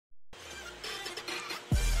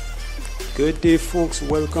Good day, folks.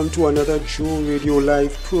 Welcome to another Joe Radio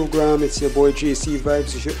Live program. It's your boy JC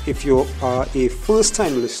Vibes. If you are a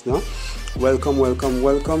first-time listener,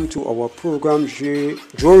 welcome to our program.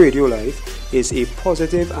 Joe Radio Live is a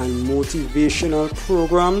positive and motivational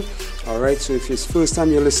program. All right, so if it's first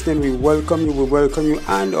time you're listening, we welcome you,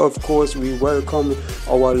 and of course, we welcome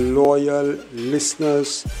our loyal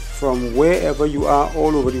listeners from wherever you are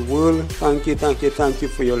all over the world. Thank you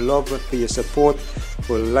for your love, for your support,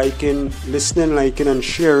 for listening, and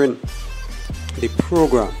sharing the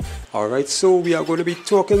program. All right, so we are going to be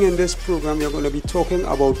talking in this program. We are going to be talking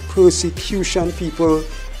about persecution, people.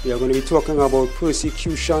 We are going to be talking about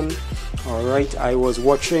persecution. All right, I was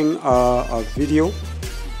watching a video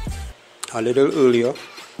a little earlier.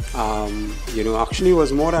 Actually it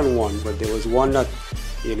was more than one, but there was one that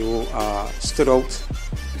stood out,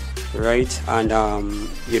 right? And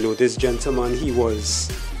this gentleman, he was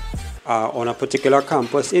on a particular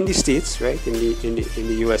campus in the States, right, in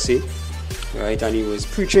the USA, right, and he was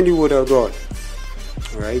preaching the word of God,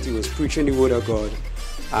 right? He was preaching the word of God,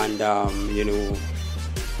 and a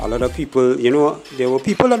lot of people, there were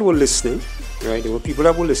people that were listening, right? There were people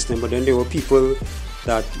that were listening, but then there were people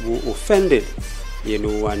that were offended,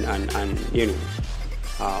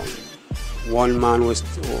 one man was,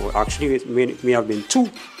 or actually it may have been two,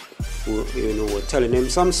 who were telling him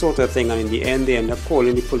some sort of thing, and in the end they ended up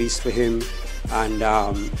calling the police for him, and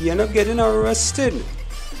he ended up getting arrested.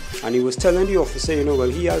 And he was telling the officer,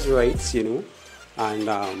 he has rights, and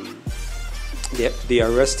they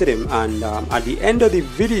arrested him, and at the end of the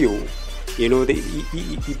video, he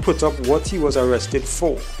put up what he was arrested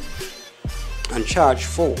for and charged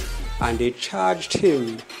for, and they charged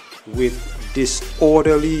him with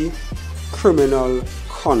disorderly criminal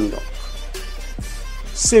conduct,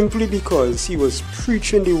 simply because he was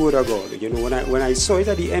preaching the word of God. When I saw it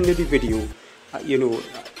at the end of the video,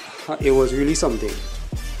 it was really something.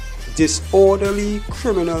 Disorderly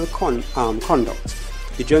criminal conduct.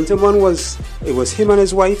 The gentleman it was him and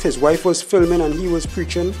his wife. His wife was filming and he was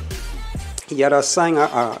preaching. He had a sign.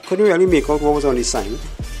 I couldn't really make out what was on the sign.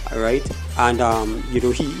 Right, and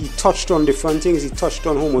he touched on different things. He touched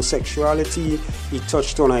on homosexuality, he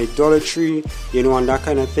touched on idolatry, and that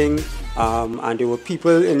kind of thing. And there were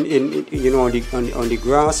people on the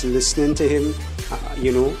grass listening to him,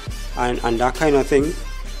 and that kind of thing.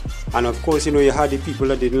 And of course, you had the people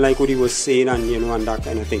that didn't like what he was saying, and and that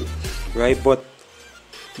kind of thing, right? But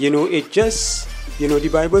it just the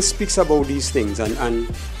Bible speaks about these things, and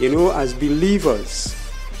as believers,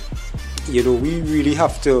 we really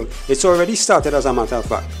have to. It's already started, as a matter of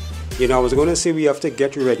fact. I was going to say we have to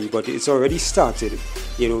get ready, but it's already started.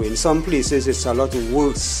 In some places it's a lot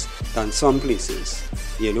worse than some places.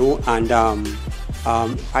 And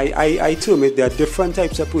I term it, there are different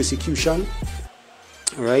types of persecution.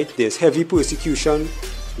 Right? There's heavy persecution,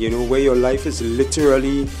 where your life is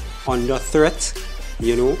literally under threat.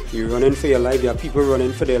 You're running for your life. There are people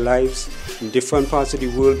running for their lives in different parts of the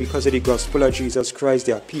world because of the gospel of Jesus Christ.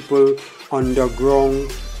 There are people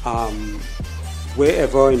underground,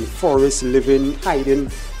 wherever, in forests, living, hiding,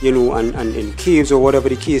 and in caves or whatever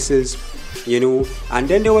the case is, And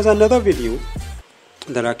then there was another video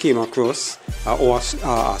that I came across, or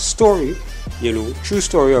a story, true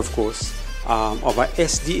story, of course, of a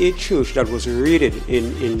SDA church that was raided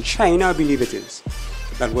in China, I believe it is,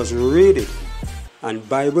 that was raided, and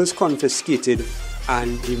Bibles confiscated,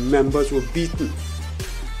 and the members were beaten,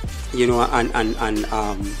 and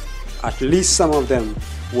at least some of them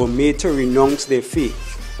were made to renounce their faith,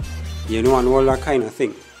 and all that kind of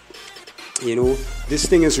thing. This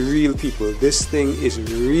thing is real, people. This thing is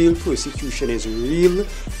real. Persecution is real,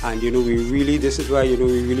 and this is why we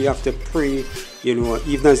really have to pray,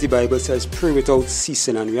 even as the Bible says, pray without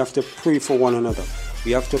ceasing, and we have to pray for one another.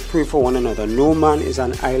 We have to pray for one another. No man is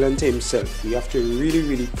an island to himself. We have to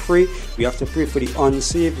really pray. We have to pray for the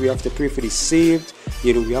unsaved. We have to pray for the saved.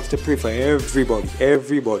 We have to pray for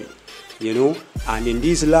everybody. And in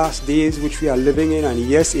these last days which we are living in, and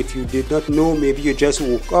yes, if you did not know, maybe you just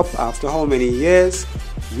woke up after how many years,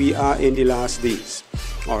 we are in the last days.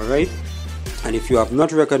 All right. And if you have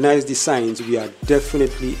not recognized the signs, we are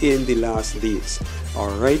definitely in the last days.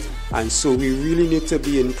 All right. And so we really need to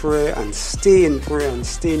be in prayer and stay in prayer and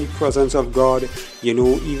stay in the presence of God.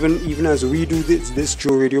 Even as we do this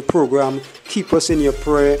Joe Radio program, keep us in your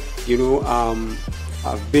prayer.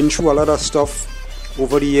 I've been through a lot of stuff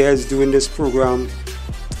over the years doing this program.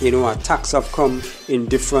 Attacks have come in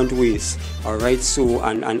different ways. All right. So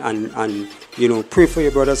and pray for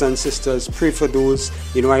your brothers and sisters. Pray for those.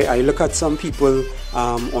 I look at some people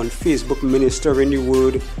on Facebook ministering the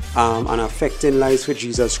word and affecting lives for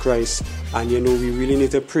Jesus Christ. And we really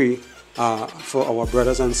need to pray for our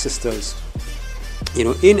brothers and sisters,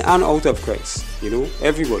 in and out of Christ,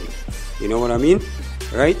 everybody, you know what I mean,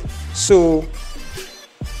 right? So,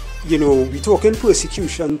 we talking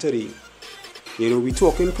persecution today. We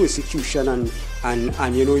talking persecution, and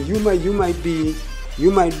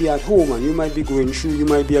you might be at home, and you might be going through. You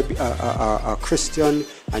might be a Christian,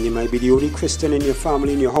 and you might be the only Christian in your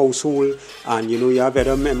family, in your household, and you have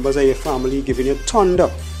other members of your family giving you thunder,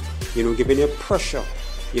 giving you pressure,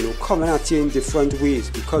 coming at you in different ways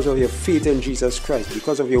because of your faith in Jesus Christ,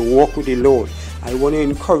 because of your walk with the Lord. I want to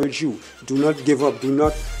encourage you: do not give up, do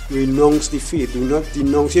not renounce the faith, do not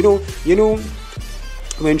denounce.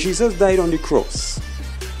 When Jesus died on the cross,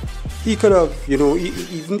 he could have,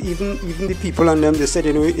 even the people and them, they said,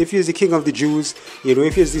 if he's the King of the Jews,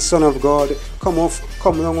 if he's the Son of God, come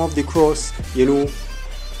along off the cross,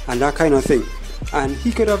 and that kind of thing. And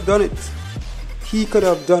he could have done it. He could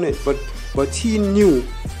have done it, but he knew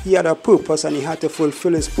he had a purpose, and he had to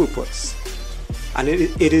fulfill his purpose. And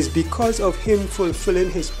it is because of him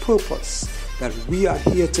fulfilling his purpose that we are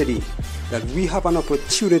here today, that we have an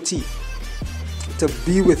opportunity to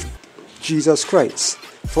be with Jesus Christ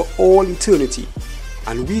for all eternity,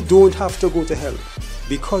 and we don't have to go to hell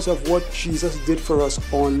because of what Jesus did for us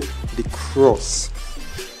on the cross.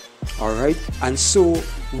 All right, and so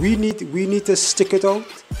we need to stick it out.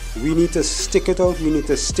 We need to stick it out. We need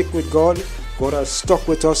to stick with God. God has stuck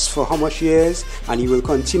with us for how much years, and he will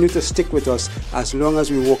continue to stick with us as long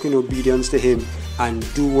as we walk in obedience to him and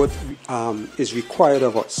do what is required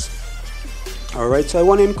of us. Alright, so I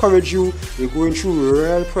want to encourage you. You're going through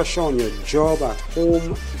real pressure on your job, at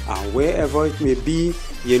home, wherever it may be,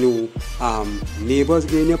 neighbors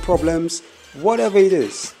giving you problems, whatever it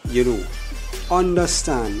is,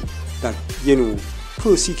 understand that,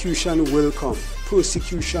 persecution will come.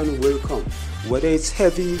 Persecution will come. Whether it's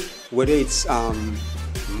heavy, whether it's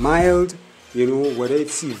mild, whether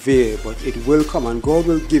it's severe, but it will come, and God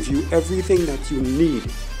will give you everything that you need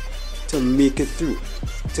to make it through.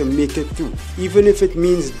 Even if it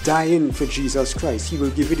means dying for Jesus Christ, he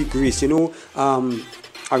will give you the grace. I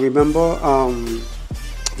remember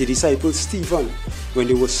the disciple Stephen, when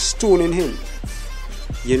they were stoning him,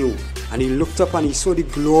 and he looked up and he saw the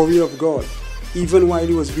glory of God even while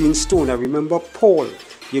he was being stoned. I remember Paul,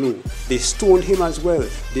 they stoned him as well.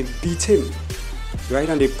 They beat him, right?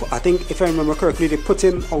 And I think, if I remember correctly, they put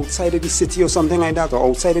him outside of the city or something like that, or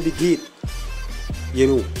outside of the gate,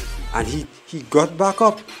 and he got back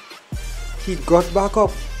up. He got back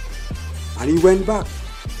up, and he went back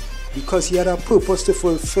because he had a purpose to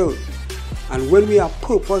fulfill. And when we are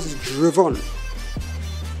purpose driven,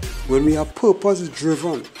 when we are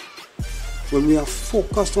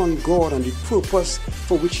focused on God and the purpose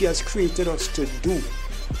for which he has created us to do,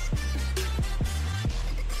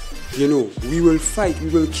 we will fight. We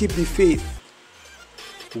will keep the faith.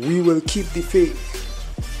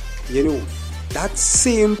 That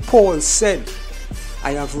same Paul said,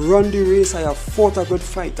 I have run the race, I have fought a good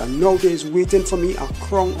fight, and now there is waiting for me a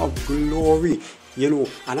crown of glory.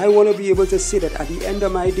 And I want to be able to say that at the end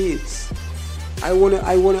of my days, I want to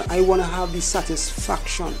have the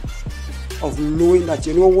satisfaction of knowing that,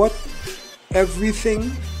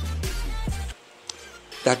 everything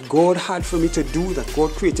that God had for me to do, that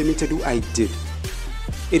God created me to do, I did.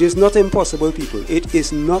 It is not impossible, people. It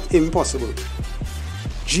is not impossible.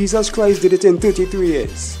 Jesus Christ did it in 33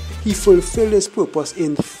 years. He fulfilled his purpose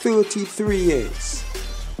in 33 years.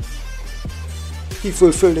 He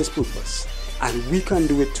fulfilled his purpose. And we can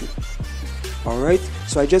do it too. Alright?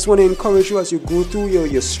 So I just want to encourage you as you go through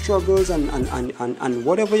your struggles and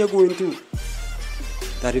whatever you're going through,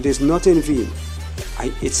 that it is not in vain.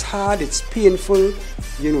 It's hard, it's painful,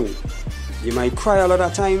 you might cry a lot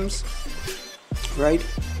of times, right?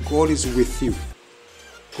 God is with you.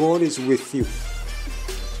 God is with you.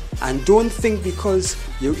 And don't think because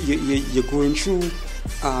you're going through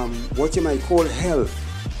what you might call hell,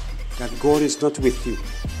 that God is not with you.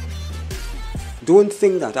 Don't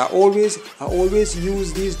think that. I always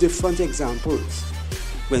use these different examples.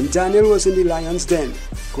 When Daniel was in the lion's den,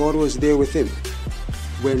 God was there with him.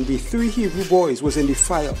 When the 3 Hebrew boys was in the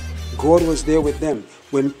fire, God was there with them.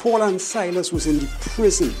 When Paul and Silas was in the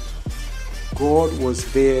prison, God was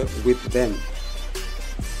there with them.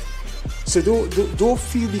 So don't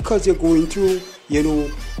feel because you're going through,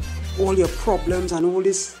 all your problems and all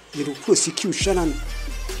this, persecution, and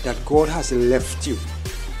that God has left you.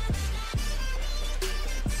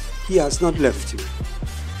 He has not left you.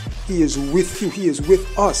 He is with you. He is with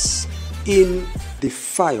us in the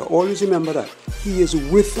fire. Always remember that. He is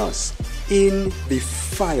with us in the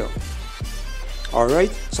fire.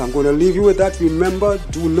 Alright, so I'm going to leave you with that. Remember,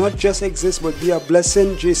 do not just exist but be a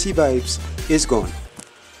blessing. JC Vibes is gone.